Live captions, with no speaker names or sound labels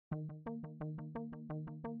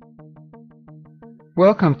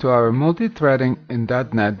Welcome to our Multi-Threading in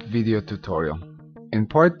 .NET video tutorial. In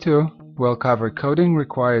part 2, we'll cover coding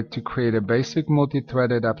required to create a basic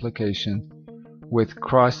multi-threaded application with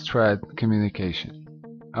cross-thread communication.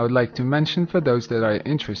 I would like to mention for those that are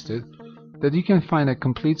interested that you can find a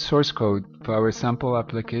complete source code for our sample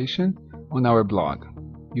application on our blog.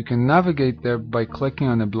 You can navigate there by clicking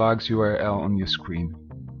on the blog's URL on your screen.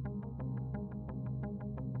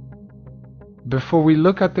 Before we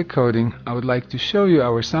look at the coding, I would like to show you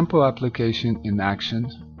our sample application in action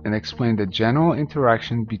and explain the general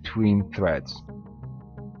interaction between threads.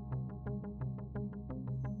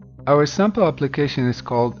 Our sample application is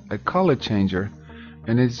called a color changer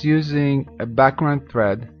and is using a background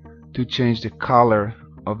thread to change the color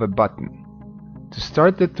of a button. To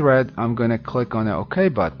start the thread, I'm going to click on the OK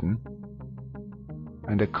button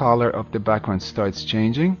and the color of the background starts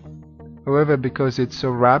changing. However, because it's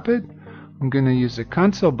so rapid, I'm going to use the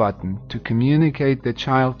cancel button to communicate the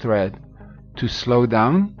child thread to slow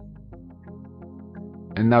down,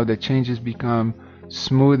 and now the changes become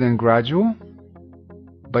smooth and gradual.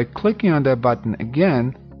 By clicking on that button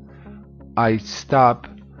again, I stop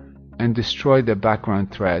and destroy the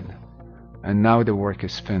background thread, and now the work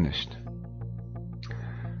is finished.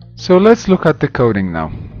 So let's look at the coding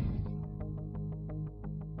now.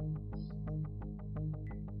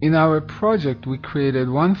 In our project, we created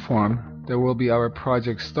one form that will be our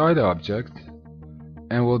project start object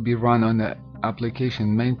and will be run on the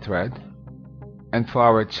application main thread. And for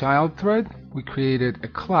our child thread, we created a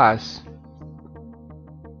class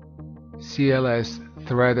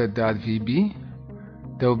cls_threaded.vb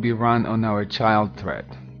that will be run on our child thread.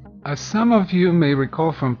 As some of you may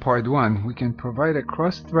recall from part 1, we can provide a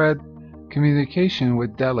cross-thread communication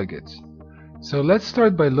with delegates. So let's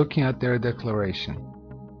start by looking at their declaration.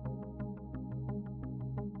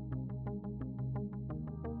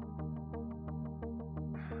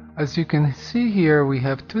 As you can see here, we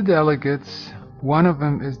have two delegates. One of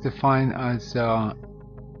them is defined as a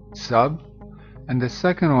sub, and the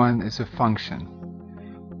second one is a function.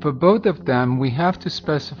 For both of them, we have to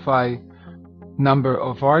specify number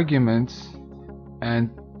of arguments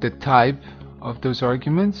and the type of those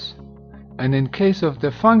arguments. And in case of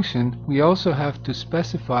the function, we also have to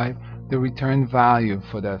specify the return value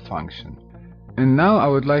for that function. And now I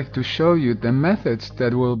would like to show you the methods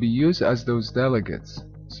that will be used as those delegates.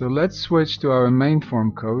 So let's switch to our main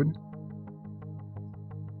form code.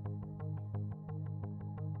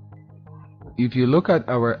 If you look at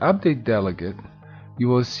our update delegate, you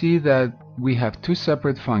will see that we have two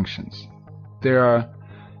separate functions. There are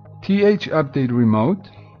thupdateRemote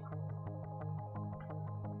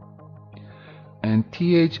and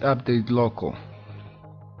thupdateLocal.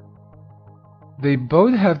 They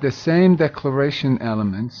both have the same declaration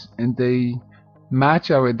elements and they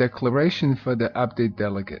match our declaration for the update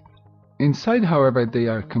delegate. Inside, however, they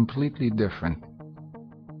are completely different.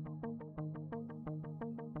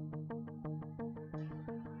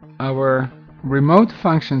 Our remote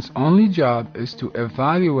function's only job is to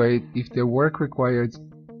evaluate if the work requires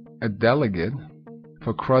a delegate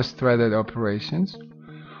for cross-threaded operations,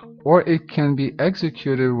 or it can be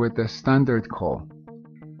executed with a standard call.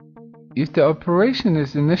 If the operation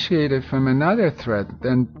is initiated from another thread,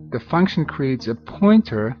 then the function creates a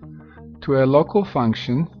pointer to a local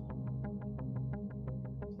function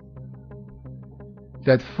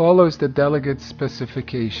that follows the delegate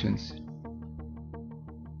specifications.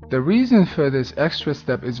 The reason for this extra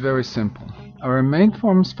step is very simple. Our main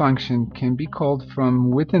forms function can be called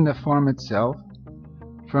from within the form itself,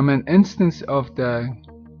 from an instance of the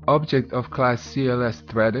object of class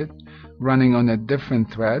CLS_threaded running on a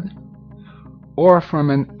different thread, or from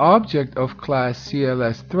an object of class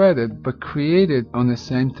CLS_threaded but created on the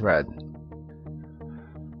same thread.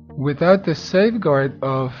 Without the safeguard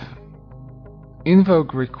of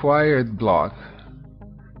invoke required block,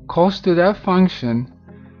 calls to that function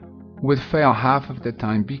would fail half of the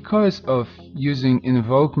time because of using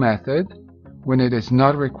invoke method when it is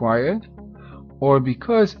not required, or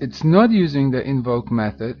because it's not using the invoke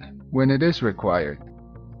method when it is required.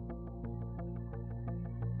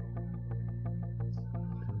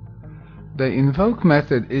 The invoke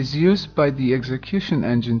method is used by the execution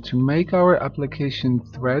engine to make our application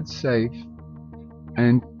thread safe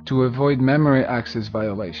and to avoid memory access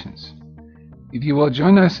violations. If you will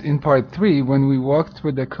join us in part 3 when we walk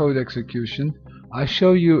through the code execution, I'll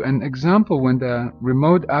show you an example when the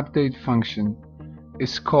remote update function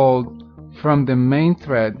is called from the main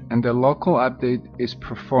thread and the local update is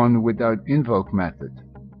performed without invoke method.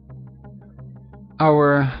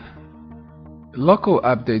 Our local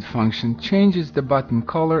update function changes the button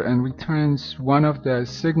color and returns one of the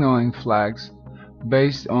signaling flags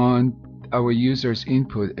based on our user's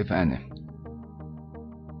input, if any.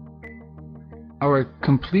 Our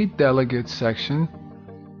complete delegates section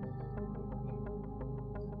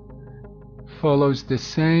follows the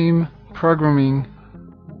same programming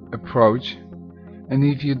approach, and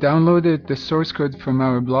if you downloaded the source code from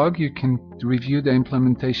our blog, you can review the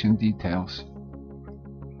implementation details.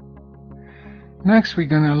 Next, we're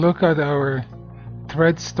going to look at our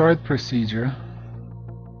thread start procedure.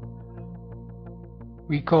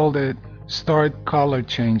 We called it start color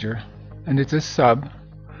changer, and it's a sub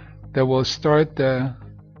that will start the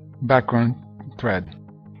background thread.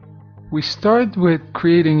 We start with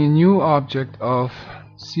creating a new object of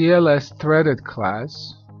CLS threaded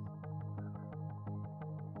class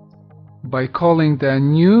by calling the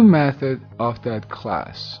new method of that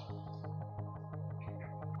class.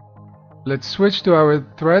 Let's switch to our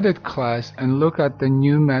threaded class and look at the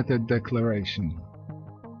new method declaration.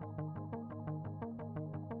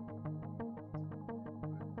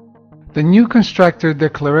 The new constructor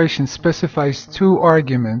declaration specifies two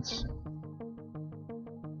arguments.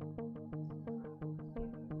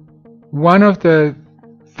 One of the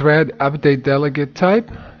thread update delegate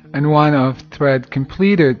type and one of thread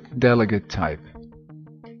completed delegate type.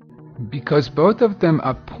 Because both of them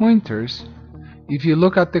are pointers, if you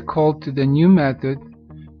look at the call to the new method,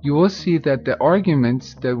 you will see that the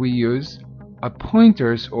arguments that we use are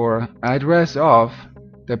pointers or address of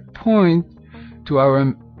that point to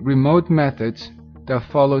our remote methods that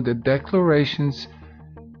follow the declarations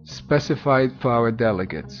specified for our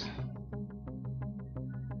delegates.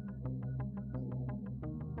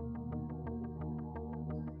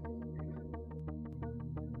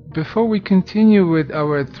 Before we continue with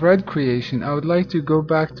our thread creation, I would like to go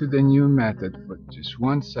back to the new method for just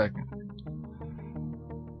 1 second.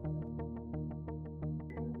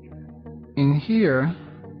 In here,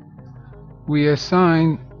 we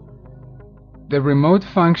assign the remote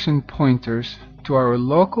function pointers to our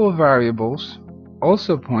local variables,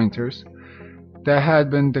 also pointers, that had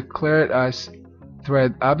been declared as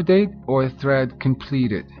thread update or thread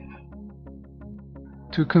completed.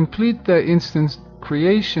 To complete the instance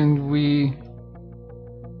creation, we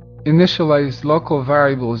initialize local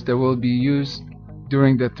variables that will be used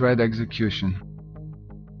during the thread execution.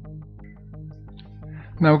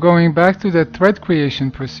 Now, going back to the thread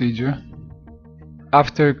creation procedure,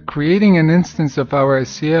 after creating an instance of our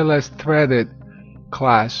CLS threaded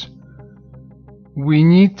class, we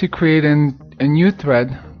need to create a new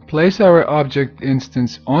thread, place our object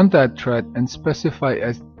instance on that thread, and specify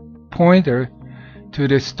a pointer to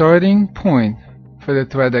the starting point for the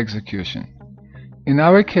thread execution. In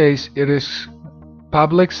our case, it is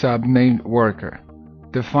public sub named worker,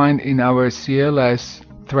 defined in our CLS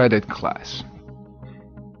threaded class.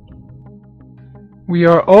 We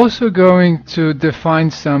are also going to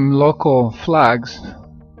define some local flags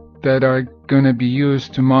that are going to be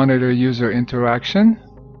used to monitor user interaction.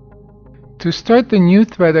 To start the new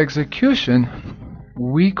thread execution,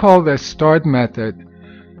 we call the start method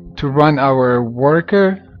to run our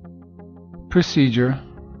worker procedure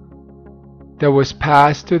that was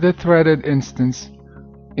passed to the threaded instance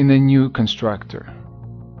in a new constructor.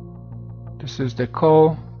 This is the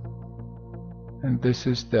call, and this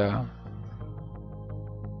is the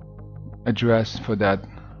address for that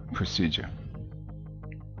procedure.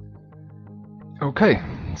 Okay,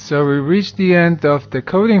 so we reached the end of the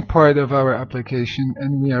coding part of our application,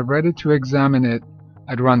 and we are ready to examine it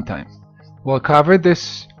at runtime. We'll cover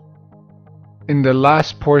this in the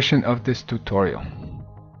last portion of this tutorial.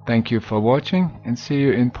 Thank you for watching, and see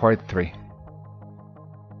you in part 3.